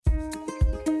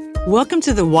Welcome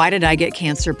to the Why Did I Get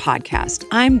Cancer podcast.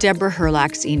 I'm Deborah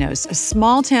Herlax-Enos, a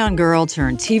small-town girl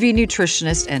turned TV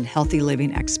nutritionist and healthy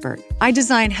living expert. I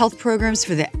design health programs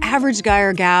for the average guy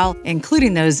or gal,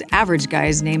 including those average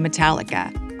guys named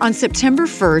Metallica. On September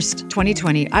 1st,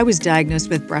 2020, I was diagnosed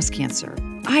with breast cancer.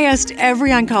 I asked every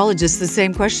oncologist the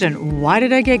same question, why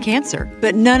did I get cancer?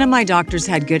 But none of my doctors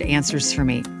had good answers for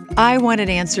me. I wanted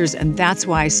answers, and that's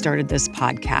why I started this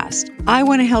podcast. I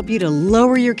want to help you to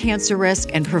lower your cancer risk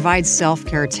and provide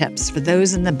self-care tips for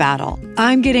those in the battle.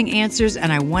 I'm getting answers,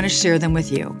 and I want to share them with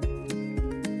you.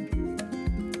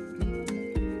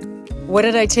 What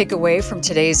did I take away from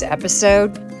today's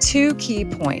episode? 2 key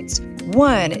points.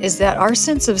 One is that our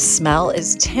sense of smell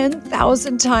is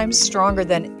 10,000 times stronger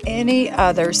than any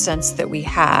other sense that we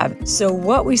have. So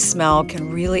what we smell can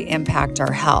really impact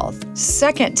our health.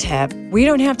 Second tip, we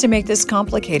don't have to make this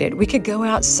complicated. We could go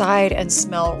outside and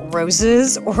smell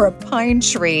roses or a pine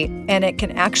tree, and it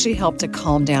can actually help to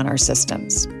calm down our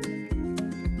systems.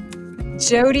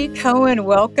 Jody Cohen,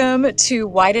 welcome to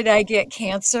Why Did I Get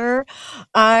Cancer?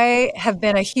 I have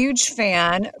been a huge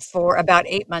fan for about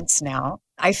 8 months now.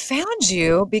 I found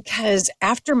you because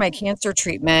after my cancer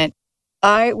treatment,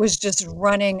 I was just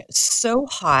running so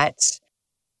hot.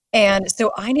 And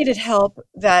so I needed help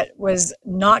that was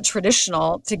not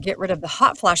traditional to get rid of the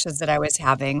hot flashes that I was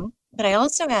having. But I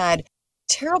also had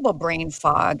terrible brain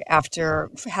fog after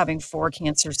having 4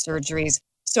 cancer surgeries.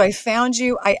 So I found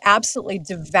you. I absolutely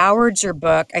devoured your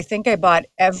book. I think I bought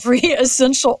every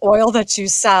essential oil that you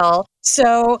sell.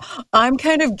 So I'm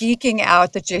kind of geeking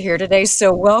out that you're here today.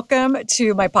 So welcome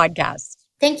to my podcast.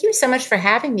 Thank you so much for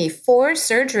having me. 4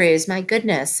 surgeries. My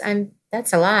goodness.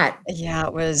 That's a lot. Yeah,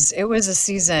 it was a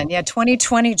season. Yeah,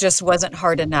 2020 just wasn't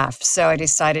hard enough. So I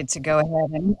decided to go ahead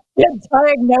and get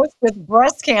diagnosed with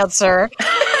breast cancer.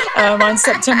 On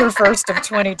September 1st of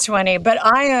 2020. But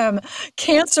I am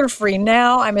cancer-free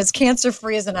now. I'm as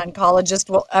cancer-free as an oncologist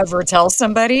will ever tell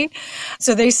somebody.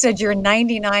 So they said you're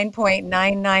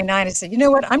 99.999. I said, you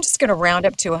know what? I'm just going to round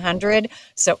up to 100.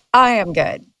 So I am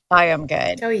good.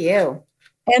 Oh, you.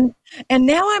 And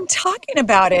now I'm talking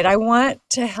about it. I want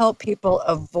to help people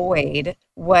avoid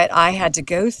what I had to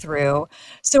go through.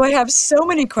 So I have so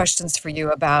many questions for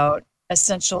you about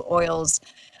essential oils.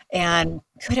 And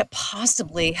could it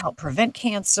possibly help prevent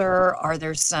cancer? Are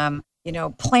there some,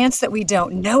 plants that we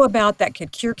don't know about that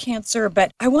could cure cancer?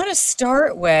 But I want to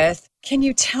start with, can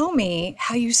you tell me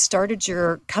how you started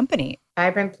your company?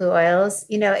 Vibrant Blue Oils.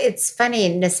 It's funny.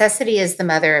 Necessity is the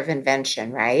mother of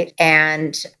invention, right?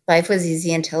 And life was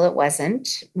easy until it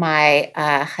wasn't. My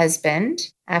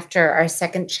husband, after our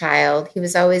second child, he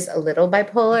was always a little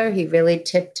bipolar. He really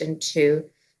tipped into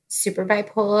super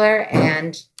bipolar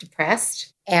and depressed.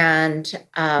 And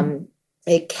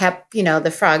it kept,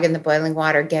 the frog in the boiling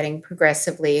water getting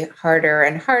progressively harder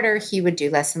and harder. He would do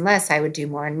less and less. I would do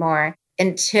more and more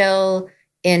until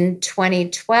in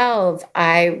 2012,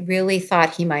 I really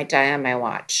thought he might die on my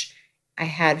watch. I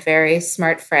had very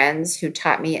smart friends who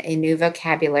taught me a new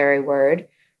vocabulary word,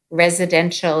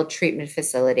 residential treatment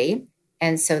facility.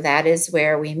 And so that is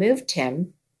where we moved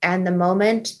him. And the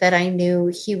moment that I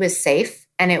knew he was safe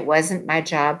and it wasn't my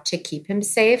job to keep him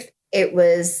safe, it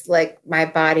was like my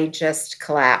body just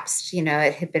collapsed.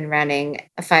 It had been running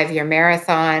a 5-year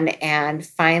marathon, and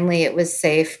finally it was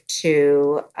safe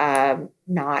to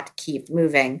not keep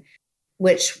moving,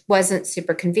 which wasn't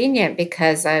super convenient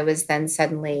because I was then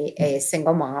suddenly a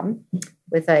single mom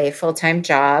with a full-time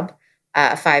job,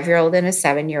 a 5-year-old and a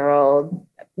 7-year-old.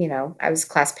 I was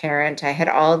class parent. I had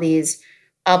all these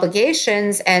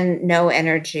obligations and no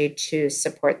energy to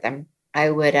support them. I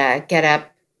would get up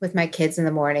with my kids in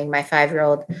the morning. My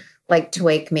 5-year-old liked to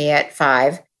wake me at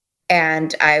 5.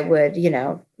 And I would,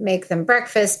 make them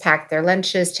breakfast, pack their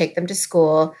lunches, take them to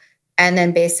school, and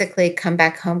then basically come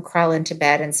back home, crawl into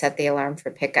bed, and set the alarm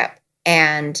for pickup.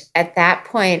 And at that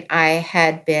point, I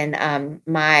had been,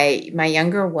 my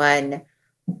younger one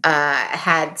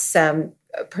had some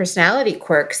personality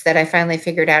quirks that I finally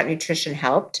figured out nutrition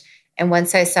helped. And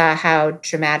once I saw how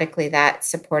dramatically that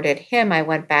supported him, I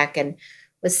went back and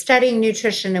was studying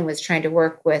nutrition and was trying to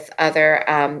work with other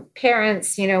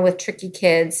parents, with tricky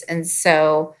kids. And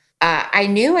so I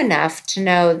knew enough to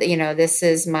know that, this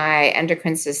is my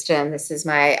endocrine system. This is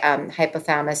my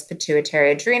hypothalamus,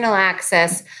 pituitary, adrenal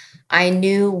axis. I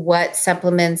knew what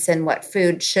supplements and what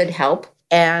food should help.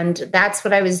 And that's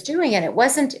what I was doing. And it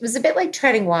was a bit like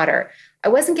treading water. I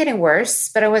wasn't getting worse,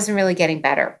 but I wasn't really getting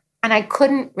better. And I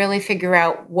couldn't really figure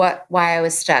out why I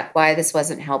was stuck, why this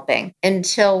wasn't helping.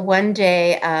 Until one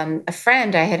day, a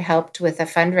friend I had helped with a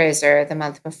fundraiser the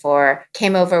month before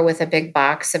came over with a big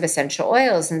box of essential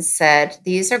oils and said,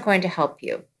 "These are going to help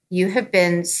you. you have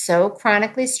been so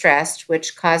chronically stressed,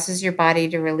 which causes your body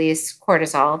to release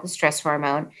cortisol, the stress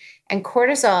hormone. And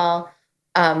cortisol,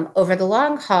 over the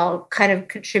long haul, kind of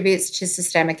contributes to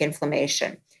systemic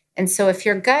inflammation. And so if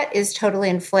your gut is totally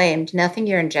inflamed, nothing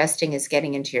you're ingesting is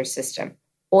getting into your system.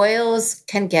 Oils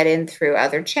can get in through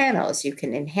other channels. You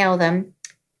can inhale them.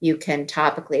 You can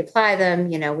topically apply them.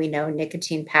 We know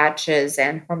nicotine patches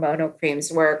and hormonal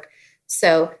creams work.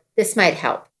 So this might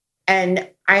help. And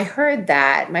I heard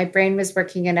that my brain was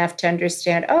working enough to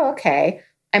understand, oh, okay,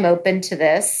 I'm open to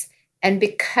this. And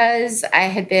because I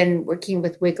had been working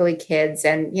with Wiggly Kids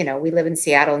and, we live in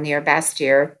Seattle near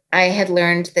Bastyr, I had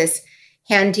learned this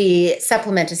handy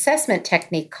supplement assessment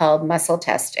technique called muscle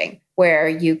testing, where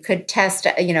you could test,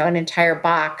 an entire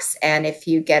box. And if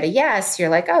you get a yes, you're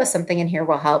like, oh, something in here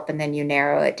will help. And then you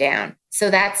narrow it down. So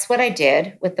that's what I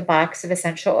did with the box of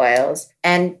essential oils.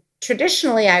 And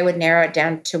traditionally, I would narrow it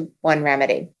down to one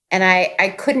remedy. And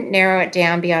I couldn't narrow it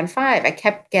down beyond 5. I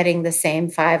kept getting the same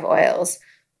 5 oils,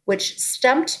 which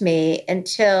stumped me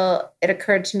until it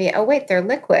occurred to me, oh, wait, they're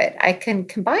liquid. I can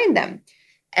combine them.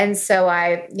 And so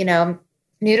I,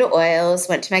 new to oils,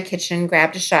 went to my kitchen,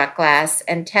 grabbed a shot glass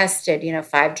and tested,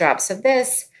 5 drops of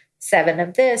this, 7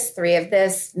 of this, 3 of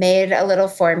this, made a little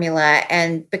formula.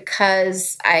 And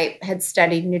because I had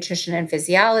studied nutrition and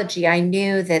physiology, I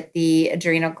knew that the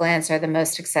adrenal glands are the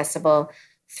most accessible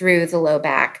through the low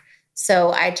back.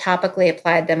 So I topically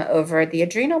applied them over the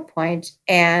adrenal point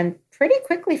and pretty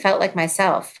quickly felt like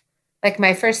myself. Like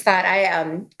my first thought,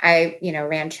 I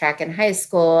ran track in high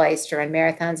school. I used to run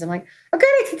marathons. I'm like, oh, good,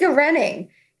 I could go running,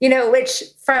 which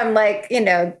from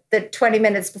the 20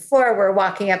 minutes before where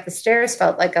walking up the stairs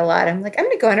felt like a lot. I'm like, I'm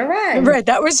going to go on a run. Right.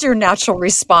 That was your natural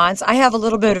response. I have a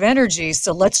little bit of energy,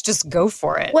 so let's just go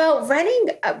for it. Well, running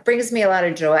brings me a lot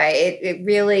of joy. It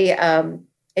really, I'm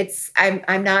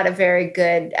not a very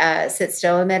good sit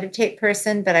still and meditate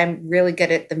person, but I'm really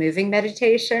good at the moving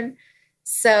meditation.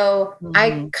 So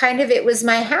it was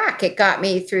my hack. It got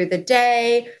me through the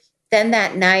day. Then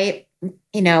that night,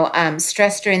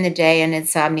 stress during the day and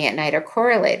insomnia at night are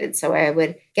correlated. So I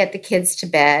would get the kids to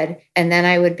bed and then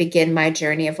I would begin my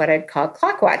journey of what I'd call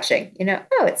clock watching.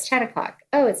 Oh, it's 10 o'clock.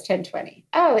 Oh, it's 10:20.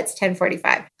 Oh, it's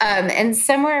 10:45. And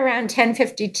somewhere around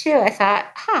 10:52, I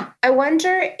thought, I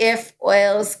wonder if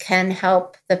oils can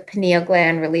help the pineal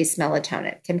gland release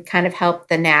melatonin, can kind of help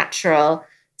the natural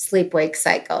sleep-wake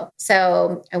cycle.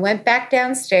 So I went back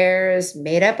downstairs,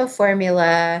 made up a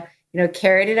formula,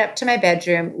 carried it up to my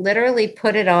bedroom, literally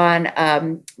put it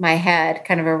on my head,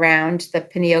 kind of around the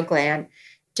pineal gland.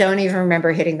 Don't even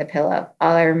remember hitting the pillow.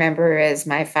 All I remember is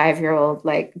my 5-year-old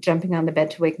jumping on the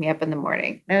bed to wake me up in the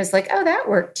morning. And I was like, oh, that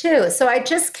worked too. So I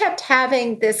just kept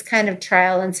having this kind of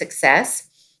trial and success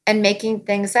and making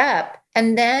things up.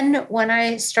 And then when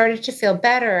I started to feel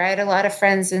better, I had a lot of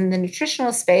friends in the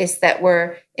nutritional space that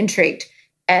were intrigued.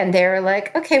 And they were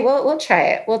like, okay, well, we'll try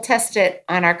it. We'll test it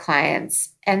on our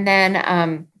clients. And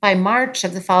then by March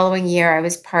of the following year, I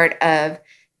was part of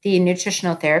the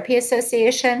Nutritional Therapy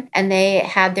Association, and they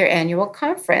had their annual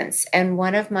conference. And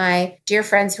one of my dear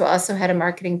friends who also had a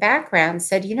marketing background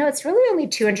said, it's really only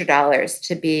 $200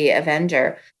 to be a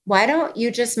vendor. Why don't you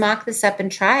just mock this up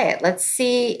and try it? Let's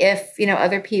see if,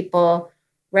 other people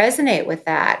resonate with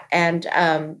that. And,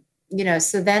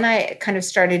 so then I kind of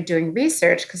started doing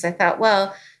research because I thought,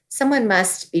 well, someone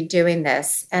must be doing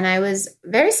this. And I was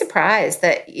very surprised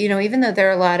that, even though there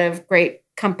are a lot of great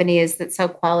companies that sell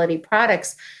quality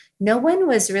products, no one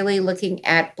was really looking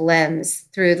at blends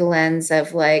through the lens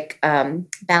of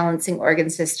balancing organ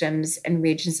systems and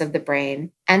regions of the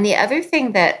brain. And the other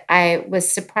thing that I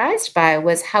was surprised by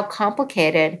was how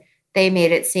complicated they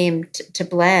made it seem to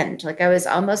blend. I was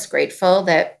almost grateful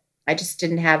that I just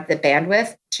didn't have the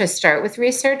bandwidth to start with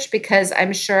research because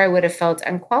I'm sure I would have felt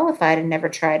unqualified and never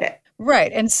tried it.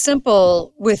 Right. And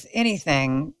simple with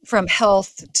anything from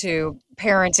health to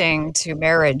parenting to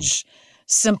marriage,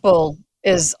 simple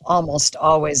is almost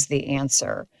always the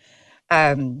answer.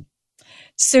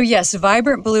 So yes,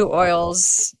 Vibrant Blue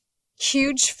Oils,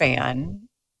 huge fan.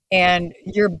 And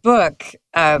your book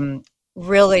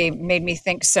really made me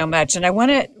think so much. And I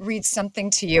want to read something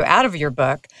to you out of your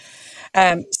book.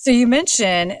 So you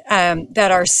mentioned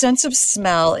that our sense of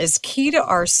smell is key to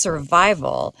our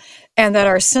survival and that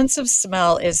our sense of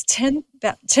smell is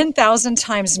 10,000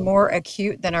 times more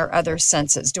acute than our other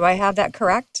senses. Do I have that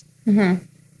correct? Mm-hmm.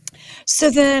 So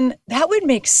then that would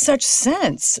make such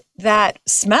sense that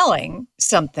smelling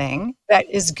something that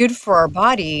is good for our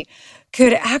body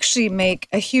could actually make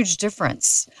a huge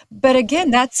difference. But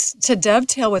again, that's to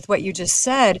dovetail with what you just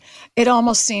said. It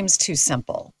almost seems too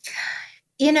simple.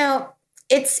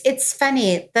 It's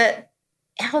funny that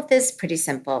health is pretty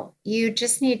simple. You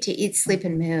just need to eat, sleep,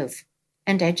 and move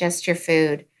and digest your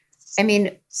food. I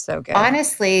mean, So good.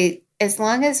 honestly, as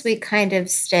long as we kind of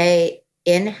stay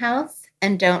in health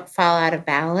and don't fall out of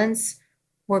balance,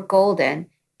 we're golden.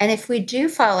 And if we do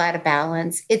fall out of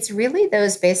balance, it's really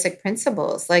those basic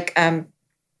principles. Like, I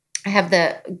have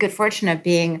the good fortune of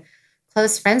being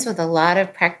close friends with a lot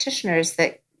of practitioners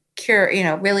that cure,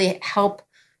 really help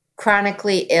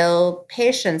chronically ill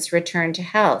patients return to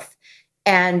health.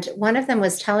 And one of them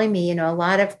was telling me, a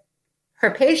lot of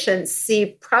her patients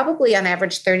see probably on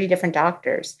average 30 different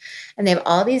doctors, and they have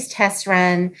all these tests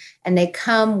run, and they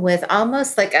come with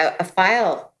almost like a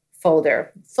file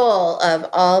folder full of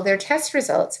all their test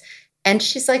results. And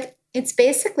she's like, it's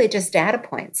basically just data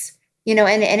points, and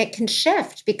it can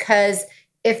shift because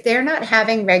if they're not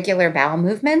having regular bowel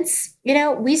movements,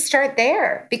 we start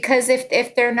there, because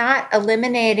if they're not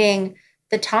eliminating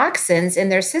the toxins in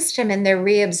their system and they're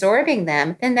reabsorbing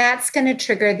them, then that's going to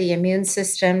trigger the immune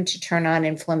system to turn on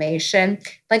inflammation.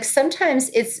 Like sometimes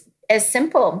it's as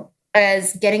simple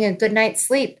as getting a good night's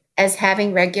sleep, as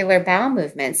having regular bowel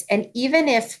movements. And even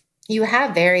if you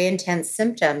have very intense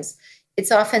symptoms,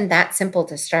 it's often that simple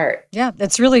to start. Yeah,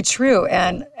 that's really true.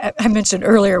 And I mentioned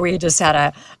earlier we just had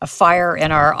a fire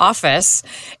in our office,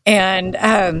 and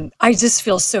I just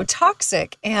feel so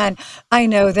toxic. And I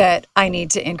know that I need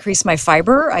to increase my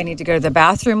fiber. I need to go to the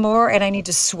bathroom more, and I need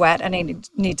to sweat, and I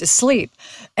need to sleep.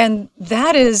 And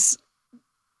that is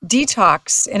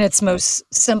detox in its most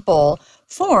simple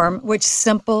form, which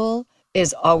simple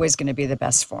is always going to be the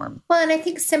best form. Well, and I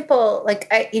think simple, like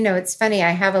it's funny.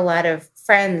 I have a lot of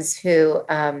friends who,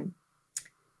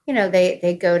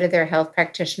 they go to their health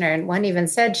practitioner, and one even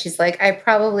said, she's like, I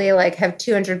probably like have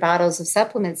 200 bottles of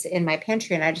supplements in my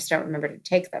pantry, and I just don't remember to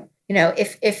take them.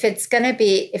 If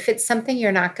it's something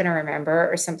you're not going to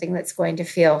remember, or something that's going to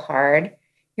feel hard,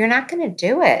 you're not going to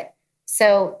do it.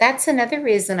 So that's another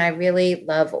reason I really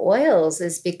love oils,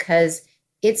 is because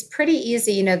it's pretty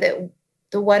easy. That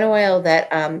the one oil that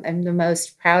I'm the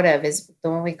most proud of is the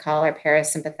one we call our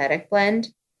parasympathetic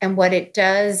blend. And what it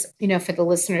does, for the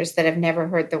listeners that have never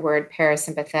heard the word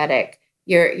parasympathetic,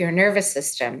 your nervous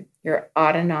system, your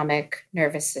autonomic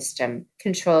nervous system,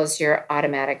 controls your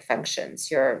automatic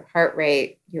functions, your heart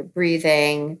rate, your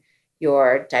breathing,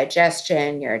 your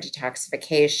digestion, your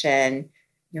detoxification,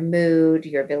 your mood,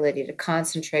 your ability to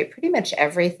concentrate, pretty much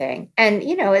everything. And,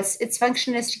 its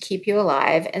function is to keep you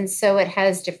alive. And so it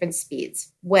has different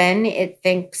speeds. When it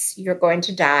thinks you're going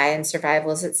to die and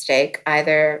survival is at stake,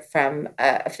 either from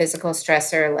a physical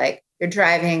stressor, like you're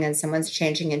driving and someone's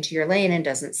changing into your lane and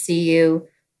doesn't see you,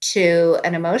 to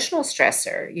an emotional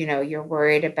stressor, you're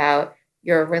worried about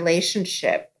your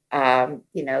relationship,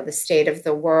 the state of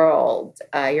the world,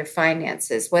 your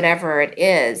finances, whatever it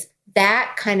is.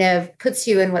 That kind of puts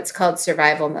you in what's called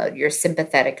survival mode, your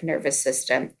sympathetic nervous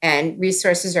system, and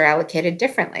resources are allocated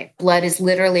differently. Blood is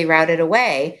literally routed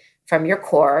away from your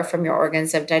core, from your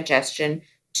organs of digestion,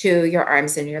 to your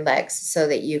arms and your legs, so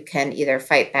that you can either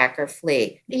fight back or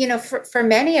flee. For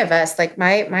many of us, like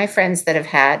my friends that have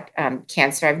had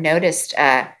cancer, I've noticed,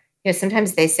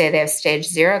 sometimes they say they have stage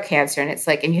 0 cancer, and it's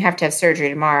like, and you have to have surgery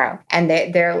tomorrow. And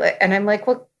and I'm like,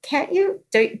 well, can't you,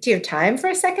 do you have time for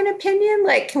a second opinion?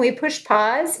 Like, can we push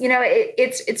pause?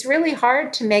 It's really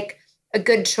hard to make a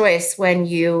good choice when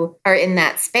you are in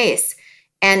that space.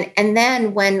 And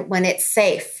then when it's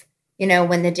safe,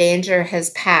 when the danger has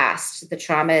passed, the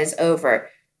trauma is over,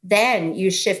 then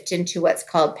you shift into what's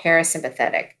called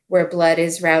parasympathetic, where blood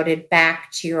is routed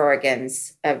back to your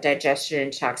organs of digestion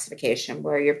and detoxification,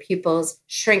 where your pupils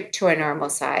shrink to a normal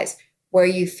size, where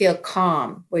you feel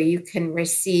calm, where you can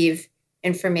receive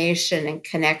information and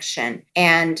connection.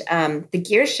 And the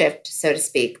gear shift, so to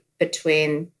speak,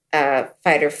 between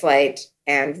fight or flight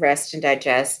and rest and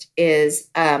digest is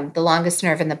the longest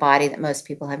nerve in the body that most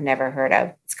people have never heard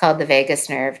of. It's called the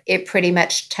vagus nerve. It pretty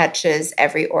much touches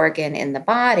every organ in the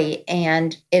body,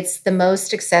 and it's the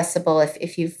most accessible.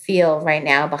 If you feel right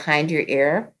now behind your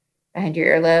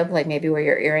earlobe, like maybe where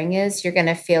your earring is, you're going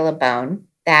to feel a bone.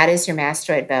 That is your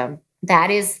mastoid bone.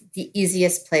 That is the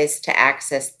easiest place to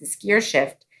access this gear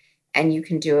shift, and you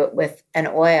can do it with an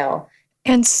oil.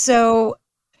 And so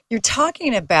you're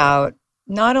talking about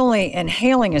not only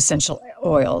inhaling essential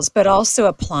oils, but also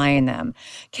applying them.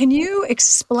 Can you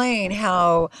explain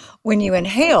how when you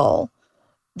inhale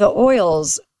the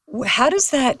oils, how does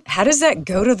that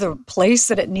go to the place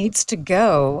that it needs to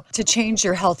go to change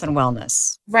your health and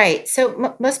wellness? Right.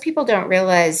 So most people don't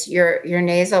realize your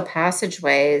nasal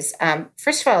passageways.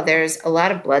 First of all, there's a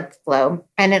lot of blood flow,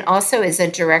 and it also is a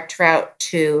direct route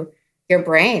to your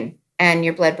brain and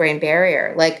your blood-brain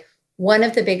barrier. Like one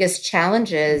of the biggest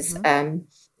challenges in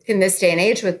this day and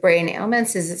age with brain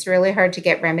ailments is it's really hard to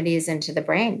get remedies into the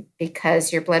brain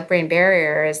because your blood-brain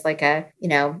barrier is like a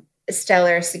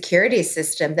stellar security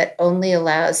system that only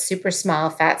allows super small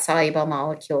fat-soluble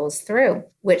molecules through,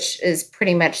 which is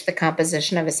pretty much the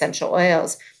composition of essential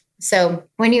oils. So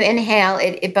when you inhale,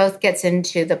 it both gets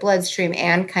into the bloodstream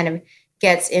and kind of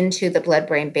gets into the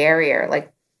blood-brain barrier.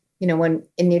 Like, when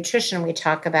in nutrition, we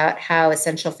talk about how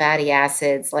essential fatty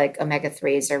acids like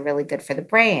omega-3s are really good for the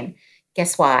brain.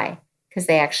 Guess why? Because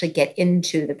they actually get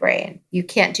into the brain. You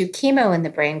can't do chemo in the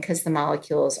brain because the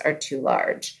molecules are too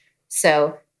large.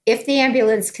 So if the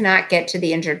ambulance cannot get to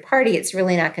the injured party, it's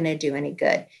really not going to do any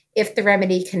good. If the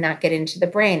remedy cannot get into the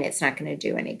brain, it's not going to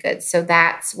do any good. So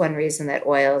that's one reason that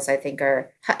oils, I think,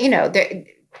 are,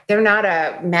 they're not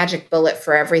a magic bullet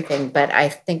for everything, but I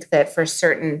think that for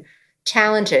certain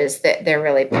challenges that they're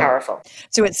really powerful.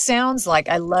 So it sounds like,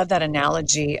 I love that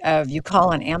analogy of you call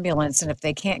an ambulance, and if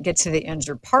they can't get to the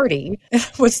injured party,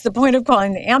 what's the point of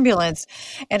calling the ambulance?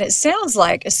 And it sounds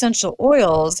like essential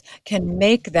oils can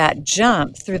make that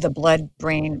jump through the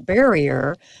blood-brain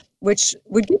barrier, which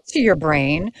would get to your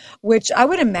brain, which I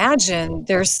would imagine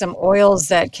there's some oils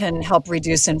that can help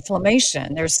reduce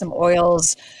inflammation. There's some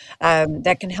oils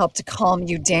that can help to calm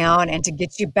you down and to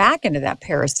get you back into that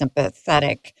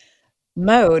parasympathetic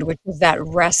mode, which is that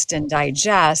rest and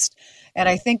digest. And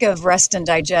I think of rest and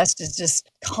digest as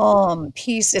just calm,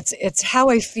 peace. It's how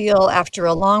I feel after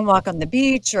a long walk on the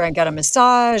beach, or I got a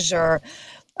massage, or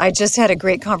I just had a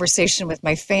great conversation with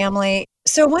my family.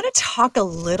 So I want to talk a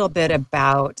little bit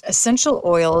about essential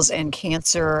oils and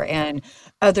cancer and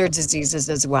other diseases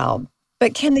as well.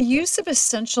 But can the use of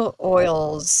essential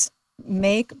oils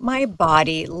make my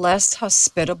body less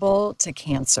hospitable to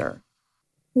cancer?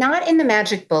 Not in the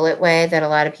magic bullet way that a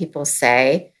lot of people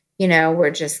say,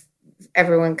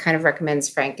 everyone kind of recommends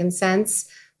frankincense.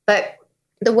 But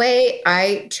the way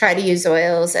I try to use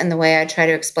oils and the way I try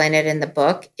to explain it in the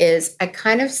book is I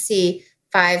kind of see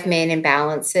 5 main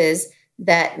imbalances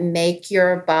that make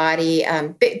your body,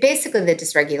 basically they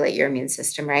dysregulate your immune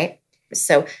system, right?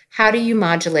 So how do you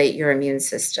modulate your immune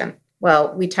system?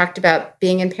 Well, we talked about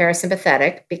being in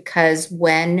parasympathetic because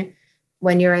when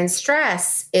you're in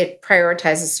stress, it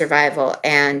prioritizes survival,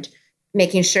 and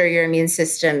making sure your immune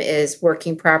system is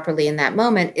working properly in that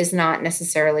moment is not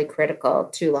necessarily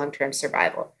critical to long-term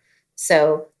survival.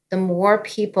 So the more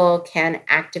people can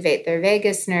activate their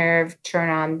vagus nerve,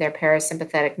 turn on their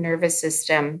parasympathetic nervous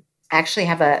system, I actually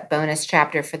have a bonus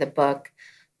chapter for the book,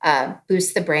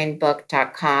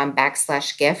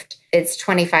 boostthebrainbook.com/gift. It's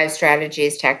 25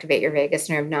 strategies to activate your vagus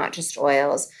nerve, not just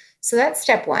oils. So that's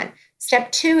step 1.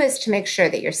 Step 2 is to make sure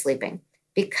that you're sleeping,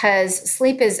 because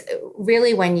sleep is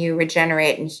really when you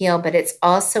regenerate and heal, but it's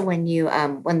also when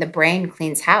when the brain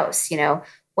cleans house.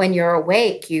 When you're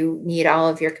awake, you need all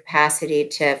of your capacity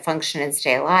to function and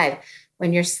stay alive.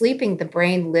 When you're sleeping, the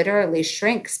brain literally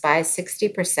shrinks by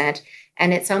 60%,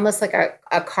 and it's almost like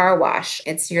a car wash.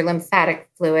 It's your lymphatic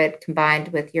fluid combined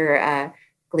with your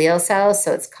glial cells,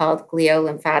 so it's called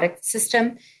gliolymphatic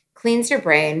system. Cleans your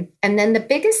brain. And then the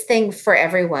biggest thing for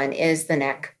everyone is the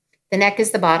neck. The neck is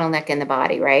the bottleneck in the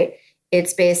body, right?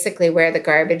 It's basically where the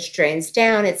garbage drains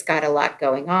down. It's got a lot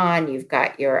going on. You've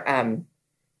got your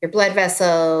blood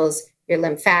vessels, your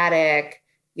lymphatic,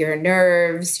 your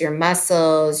nerves, your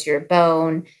muscles, your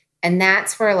bone. And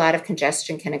that's where a lot of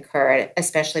congestion can occur,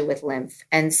 especially with lymph.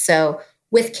 And so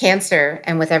with cancer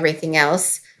and with everything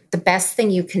else, the best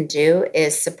thing you can do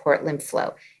is support lymph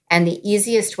flow. And the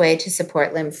easiest way to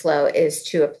support lymph flow is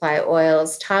to apply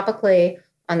oils topically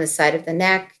on the side of the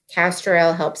neck. Castor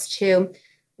oil helps too.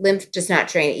 Lymph does not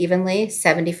drain evenly.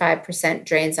 75%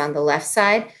 drains on the left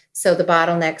side. So the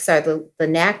bottlenecks are the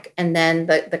neck and then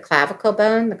the clavicle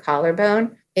bone, the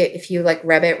collarbone. If you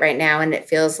rub it right now and it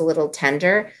feels a little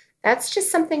tender, that's just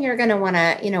something you're going to want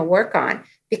to, work on.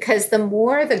 Because the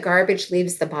more the garbage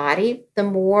leaves the body, the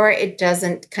more it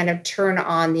doesn't kind of turn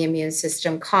on the immune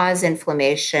system, cause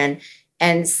inflammation,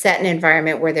 and set an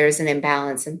environment where there's an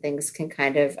imbalance and things can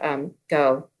kind of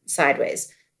go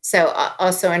sideways. So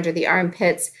also under the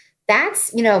armpits,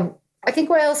 that's, I think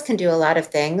oils can do a lot of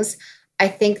things. I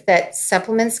think that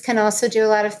supplements can also do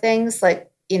a lot of things.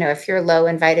 If you're low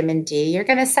in vitamin D, you're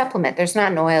going to supplement. There's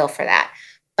not an oil for that.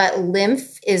 But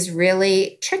lymph is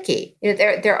really tricky.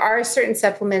 There are certain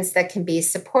supplements that can be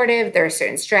supportive. There are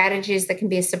certain strategies that can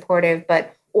be supportive,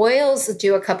 but oils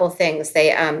do a couple things.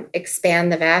 They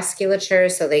expand the vasculature,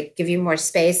 so they give you more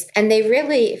space. And they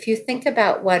really, if you think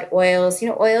about what oils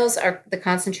are the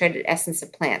concentrated essence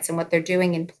of plants. And what they're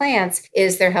doing in plants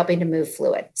is they're helping to move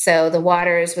fluid. So the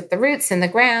water is with the roots in the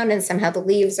ground, and somehow the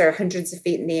leaves are hundreds of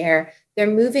feet in the air. they're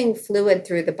moving fluid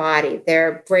through the body.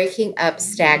 They're breaking up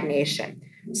stagnation.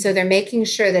 So they're making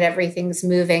sure that everything's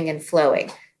moving and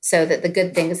flowing so that the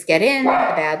good things get in, the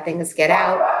bad things get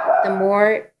out. The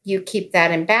more you keep that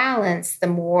in balance, the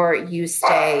more you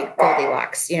stay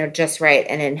Goldilocks, just right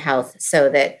and in health so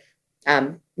that,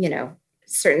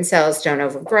 certain cells don't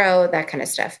overgrow, that kind of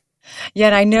stuff. Yeah,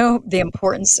 and I know the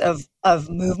importance of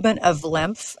movement of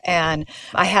lymph, and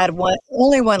I had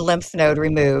only one lymph node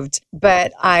removed,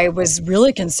 but I was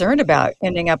really concerned about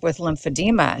ending up with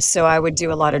lymphedema. So I would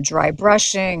do a lot of dry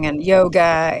brushing and yoga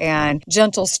and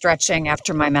gentle stretching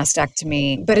after my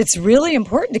mastectomy. But it's really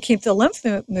important to keep the lymph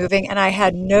moving, and I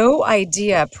had no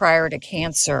idea prior to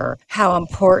cancer how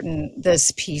important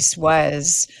this piece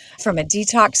was from a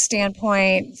detox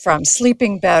standpoint, from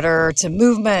sleeping better to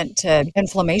movement to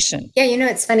inflammation. Yeah,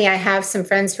 it's funny. I have some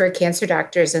friends who are cancer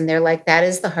doctors, and they're like, that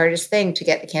is the hardest thing to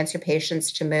get the cancer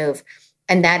patients to move.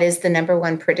 And that is the number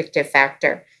one predictive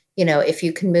factor. If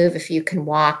you can move, if you can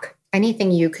walk,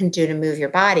 anything you can do to move your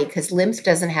body, because lymph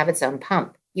doesn't have its own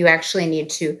pump. You actually need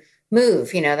to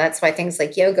move. That's why things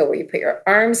like yoga, where you put your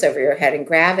arms over your head and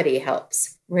gravity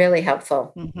helps. Really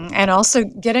helpful. Mm-hmm. And also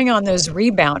getting on those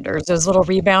rebounders, those little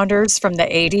rebounders from the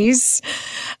 80s,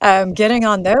 getting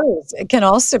on those, it can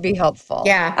also be helpful.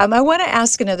 Yeah. I want to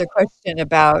ask another question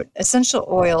about essential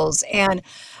oils and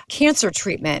cancer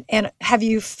treatment. And have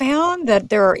you found that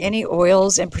there are any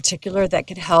oils in particular that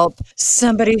could help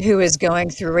somebody who is going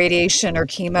through radiation or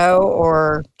chemo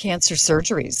or cancer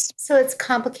surgeries? So it's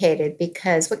complicated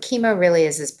because what chemo really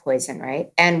is poison,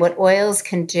 right? And what oils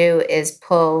can do is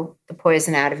pull the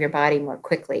poison out of your body more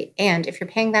quickly. And if you're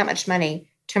paying that much money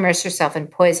to immerse yourself in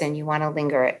poison, you want to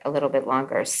linger it a little bit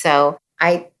longer. So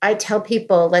I tell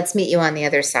people, let's meet you on the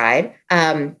other side.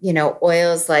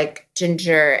 Oils like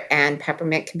ginger and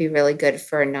peppermint can be really good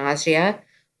for nausea.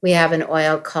 We have an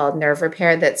oil called Nerve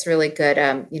Repair that's really good.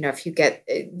 If you get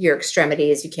your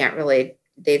extremities, you can't really,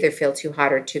 they either feel too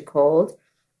hot or too cold.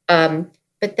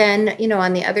 But then,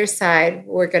 on the other side,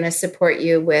 we're going to support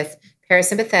you with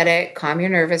parasympathetic, calm your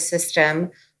nervous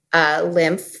system,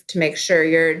 lymph to make sure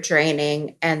you're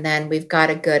draining. And then we've got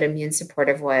a good immune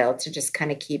supportive oil to just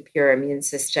kind of keep your immune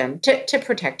system to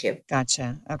protect you.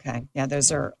 Gotcha. Okay. Yeah,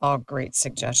 those are all great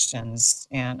suggestions.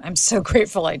 And I'm so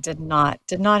grateful I did not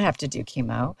have to do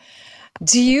chemo.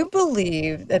 Do you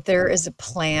believe that there is a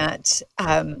plant,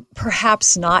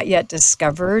 perhaps not yet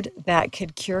discovered, that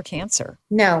could cure cancer?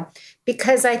 No,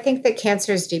 because I think that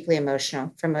cancer is deeply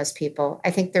emotional for most people.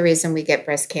 I think the reason we get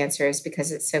breast cancer is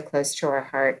because it's so close to our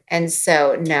heart. And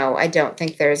so, no, I don't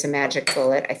think there's a magic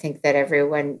bullet. I think that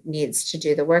everyone needs to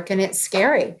do the work, and it's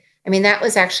scary. I mean, that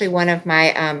was actually one of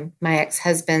my my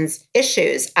ex-husband's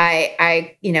issues.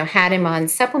 I had him on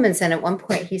supplements, and at one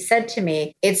point he said to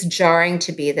me, "It's jarring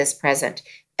to be this present."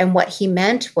 And what he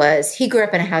meant was he grew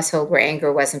up in a household where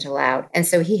anger wasn't allowed, and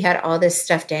so he had all this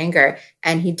stuffed anger,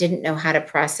 and he didn't know how to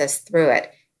process through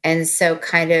it. And so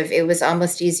it was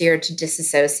almost easier to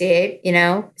disassociate,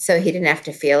 so he didn't have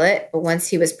to feel it. But once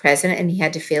he was present and he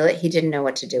had to feel it, he didn't know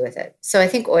what to do with it. So I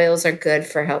think oils are good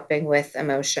for helping with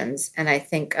emotions. And I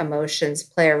think emotions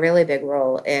play a really big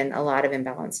role in a lot of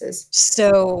imbalances.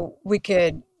 So we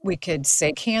could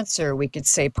say cancer, we could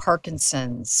say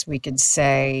Parkinson's, we could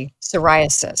say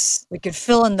psoriasis, we could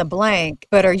fill in the blank.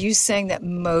 But are you saying that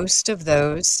most of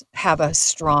those have a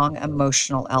strong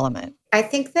emotional element? I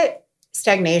think that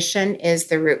stagnation is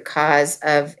the root cause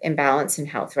of imbalance in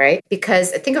health, right?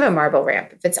 Because think of a marble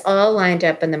ramp. If it's all lined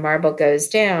up and the marble goes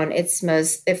down, it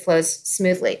flows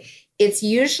smoothly. It's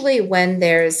usually when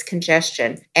there's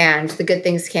congestion and the good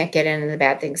things can't get in and the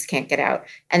bad things can't get out.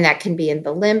 And that can be in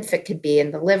the lymph, it could be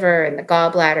in the liver, in the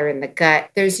gallbladder, in the gut.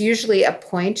 There's usually a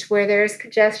point where there's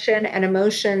congestion, and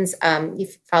emotions, you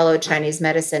follow Chinese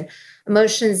medicine,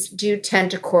 emotions do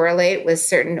tend to correlate with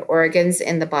certain organs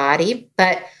in the body.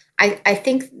 But I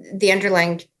think the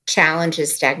underlying challenge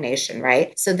is stagnation,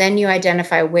 right? So then you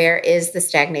identify where is the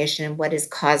stagnation and what is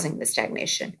causing the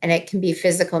stagnation. And it can be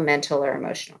physical, mental, or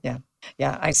emotional.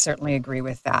 Yeah, I certainly agree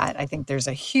with that. I think there's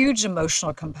a huge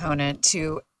emotional component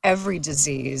to every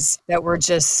disease that we're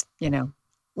just,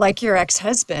 like your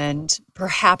ex-husband,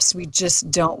 perhaps we just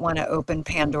don't want to open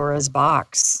Pandora's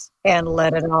box and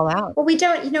let it all out. Well, we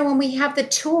don't, when we have the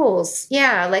tools,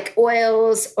 like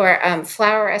oils or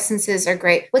flower essences are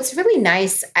great. What's really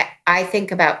nice, I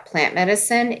think, about plant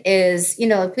medicine is,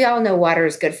 we all know water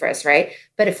is good for us, right?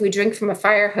 But if we drink from a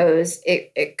fire hose,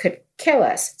 it could kill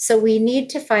us. So we need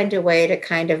to find a way to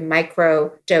kind of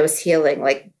micro dose healing,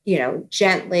 like,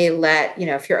 gently let,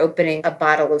 if you're opening a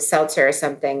bottle of seltzer or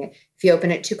something, if you open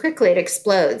it too quickly, it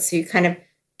explodes. So you kind of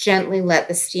gently let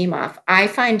the steam off. I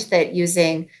find that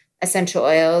using essential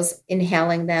oils,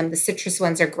 inhaling them. The citrus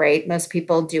ones are great. Most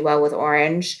people do well with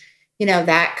orange.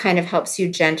 That kind of helps you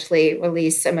gently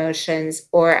release emotions.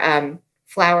 Or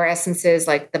flower essences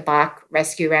like the Bach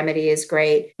Rescue Remedy is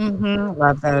great.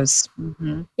 Love those.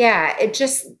 Yeah, it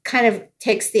just kind of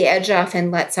takes the edge off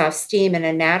and lets off steam in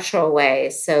a natural way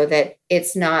so that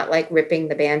it's not like ripping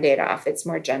the Band-Aid off. It's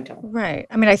more gentle. Right.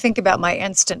 I mean, I think about my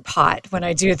Instant Pot when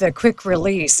I do the quick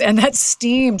release, and that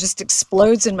steam just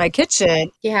explodes in my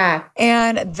kitchen. Yeah.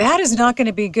 And that is not going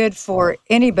to be good for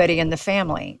anybody in the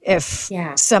family if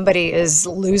somebody is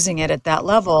losing it at that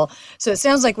level. So it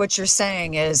sounds like what you're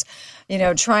saying is,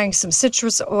 trying some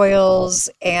citrus oils.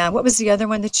 And what was the other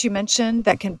one that you mentioned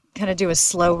that can kind of do a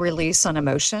slow release on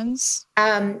emotions?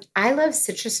 I love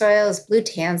citrus oils. Blue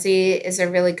tansy is a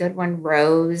really good one.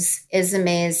 Rose is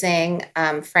amazing.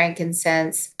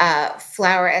 Frankincense,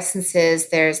 flower essences.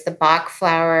 There's the Bach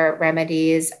flower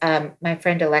remedies. My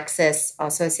friend Alexis,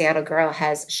 also a Seattle girl,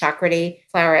 has Chakrati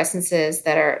flower essences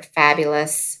that are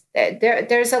fabulous.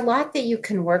 There's a lot that you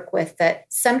can work with that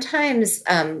sometimes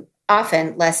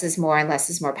often less is more and less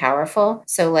is more powerful.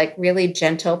 So like really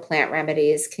gentle plant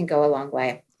remedies can go a long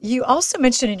way. You also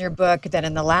mentioned in your book that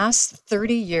in the last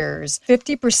 30 years,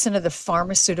 50% of the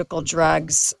pharmaceutical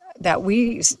drugs that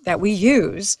we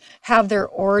use have their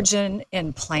origin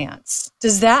in plants.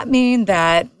 Does that mean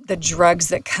that the drugs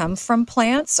that come from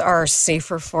plants are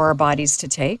safer for our bodies to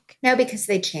take? No, because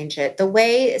they change it. The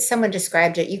way someone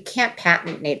described it, you can't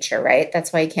patent nature, right?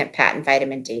 That's why you can't patent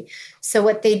vitamin D. So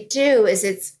what they do is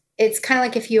it's kind of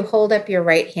like if you hold up your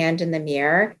right hand in the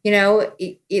mirror,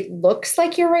 it looks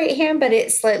like your right hand, but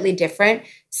it's slightly different.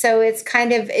 So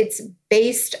it's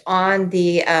based on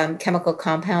the chemical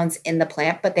compounds in the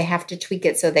plant, but they have to tweak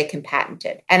it so they can patent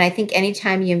it. And I think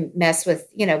anytime you mess with,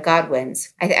 God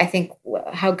wins. I think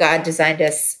how God designed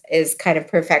us is kind of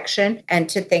perfection. And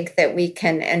to think that we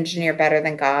can engineer better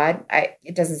than God,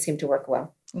 it doesn't seem to work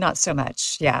well. Not so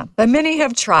much, yeah. But many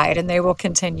have tried and they will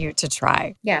continue to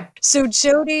try. Yeah. So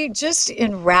Jody, just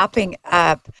in wrapping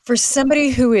up, for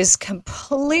somebody who is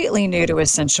completely new to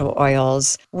essential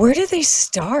oils, where do they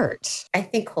start? I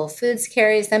think Whole Foods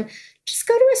carries them. Just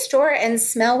go to a store and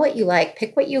smell what you like,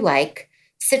 pick what you like.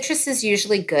 Citrus is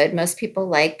usually good. Most people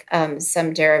like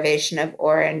some derivation of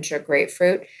orange or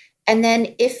grapefruit. And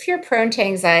then if you're prone to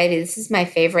anxiety, this is my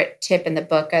favorite tip in the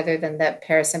book other than the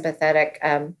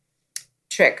parasympathetic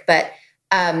trick, but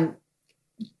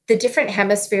the different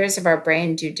hemispheres of our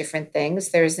brain do different things.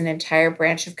 There's an entire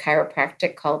branch of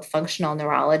chiropractic called functional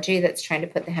neurology that's trying to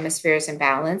put the hemispheres in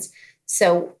balance.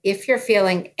 So if you're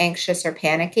feeling anxious or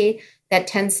panicky, that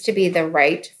tends to be the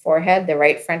right forehead, the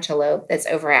right frontal lobe that's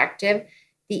overactive.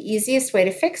 The easiest way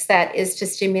to fix that is to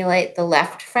stimulate the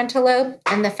left frontal lobe,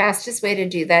 and the fastest way to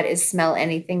do that is smell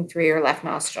anything through your left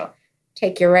nostril.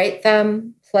 Take your right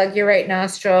thumb, plug your right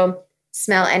nostril,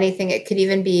 smell anything. It could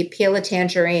even be peel a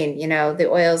tangerine. The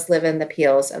oils live in the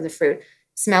peels of the fruit.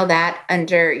 Smell that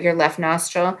under your left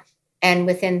nostril. And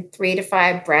within 3 to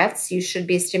 5 breaths, you should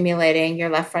be stimulating your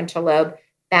left frontal lobe,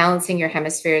 balancing your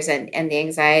hemispheres, and the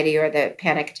anxiety or the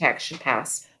panic attack should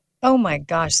pass. Oh my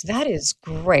gosh, that is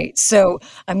great. So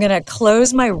I'm going to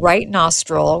close my right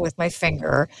nostril with my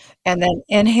finger and then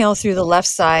inhale through the left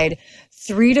side,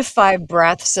 3 to 5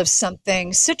 breaths of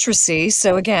something citrusy.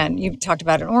 So again, you talked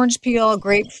about an orange peel,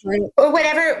 grapefruit. Or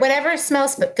whatever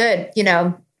smells good,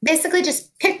 basically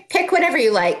just pick whatever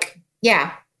you like.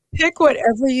 Yeah. Pick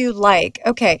whatever you like.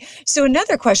 Okay. So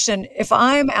another question, if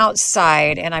I'm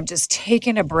outside and I'm just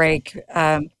taking a break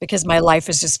because my life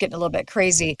is just getting a little bit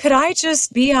crazy, could I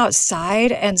just be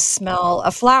outside and smell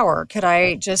a flower? Could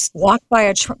I just walk by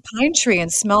a pine tree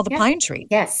and smell the pine tree?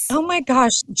 Yes. Oh my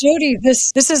gosh, Jody,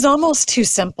 this is almost too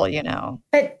simple,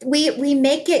 But we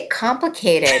make it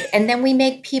complicated and then we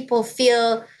make people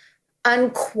feel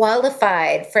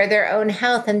unqualified for their own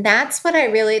health. And that's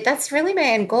really my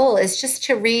end goal, is just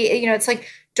to it's like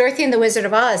Dorothy and the Wizard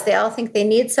of Oz. They all think they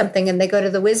need something and they go to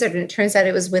the wizard, and it turns out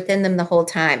it was within them the whole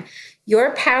time.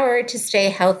 Your power to stay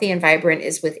healthy and vibrant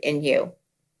is within you.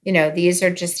 These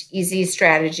are just easy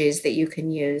strategies that you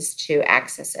can use to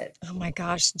access it. Oh my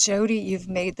gosh, Jody, you've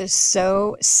made this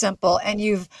so simple, and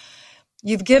you've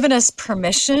given us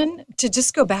permission to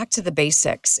just go back to the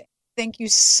basics. Thank you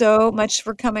so much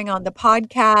for coming on the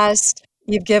podcast.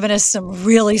 You've given us some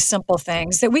really simple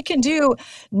things that we can do.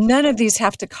 None of these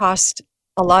have to cost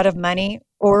a lot of money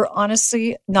or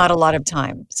honestly, not a lot of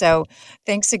time. So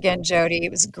thanks again, Jody.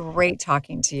 It was great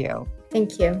talking to you.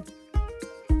 Thank you.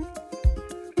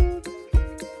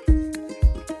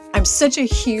 I'm such a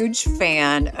huge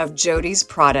fan of Jody's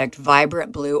product,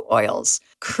 Vibrant Blue Oils.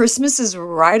 Christmas is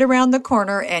right around the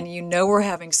corner and you know we're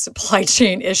having supply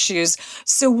chain issues.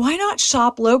 So why not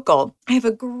shop local? I have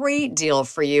a great deal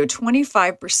for you,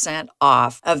 25%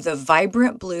 off of the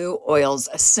Vibrant Blue Oils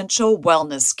Essential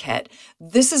Wellness Kit.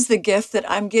 This is the gift that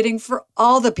I'm getting for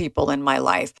all the people in my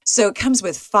life. So it comes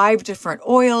with 5 different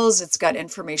oils. It's got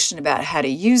information about how to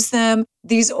use them.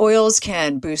 These oils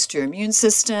can boost your immune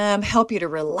system, help you to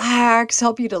relax,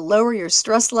 help you to lower your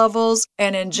stress levels,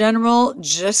 and in general,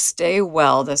 just stay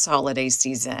well this holiday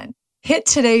season. Hit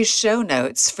today's show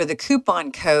notes for the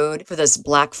coupon code for this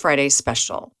Black Friday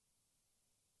special.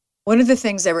 One of the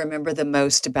things I remember the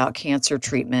most about cancer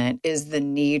treatment is the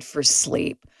need for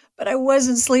sleep. But I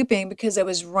wasn't sleeping because I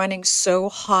was running so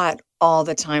hot all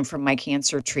the time from my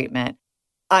cancer treatment.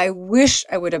 I wish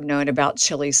I would have known about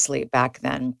Chili Sleep back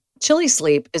then. Chili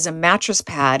Sleep is a mattress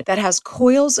pad that has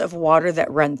coils of water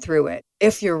that run through it.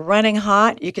 If you're running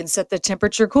hot, you can set the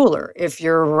temperature cooler. If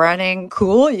you're running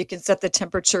cool, you can set the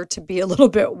temperature to be a little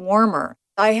bit warmer.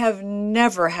 I have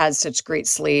never had such great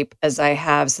sleep as I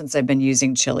have since I've been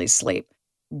using Chili Sleep.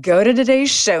 Go to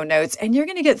today's show notes and you're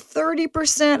going to get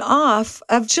 30% off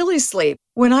of Chili Sleep.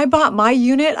 When I bought my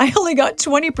unit, I only got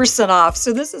 20% off.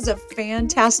 So this is a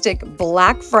fantastic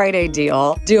Black Friday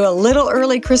deal. Do a little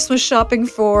early Christmas shopping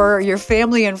for your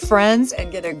family and friends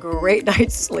and get a great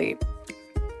night's sleep.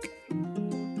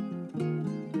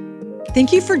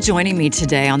 Thank you for joining me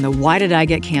today on the Why Did I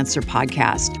Get Cancer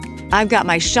podcast. I've got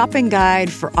my shopping guide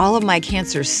for all of my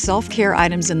cancer self-care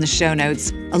items in the show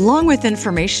notes, along with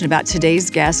information about today's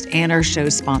guest and our show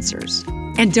sponsors.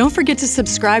 And don't forget to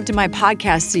subscribe to my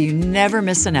podcast so you never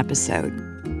miss an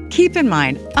episode. Keep in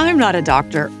mind, I'm not a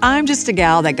doctor. I'm just a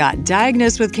gal that got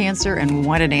diagnosed with cancer and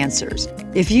wanted answers.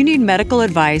 If you need medical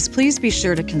advice, please be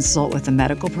sure to consult with a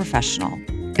medical professional.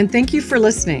 And thank you for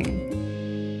listening.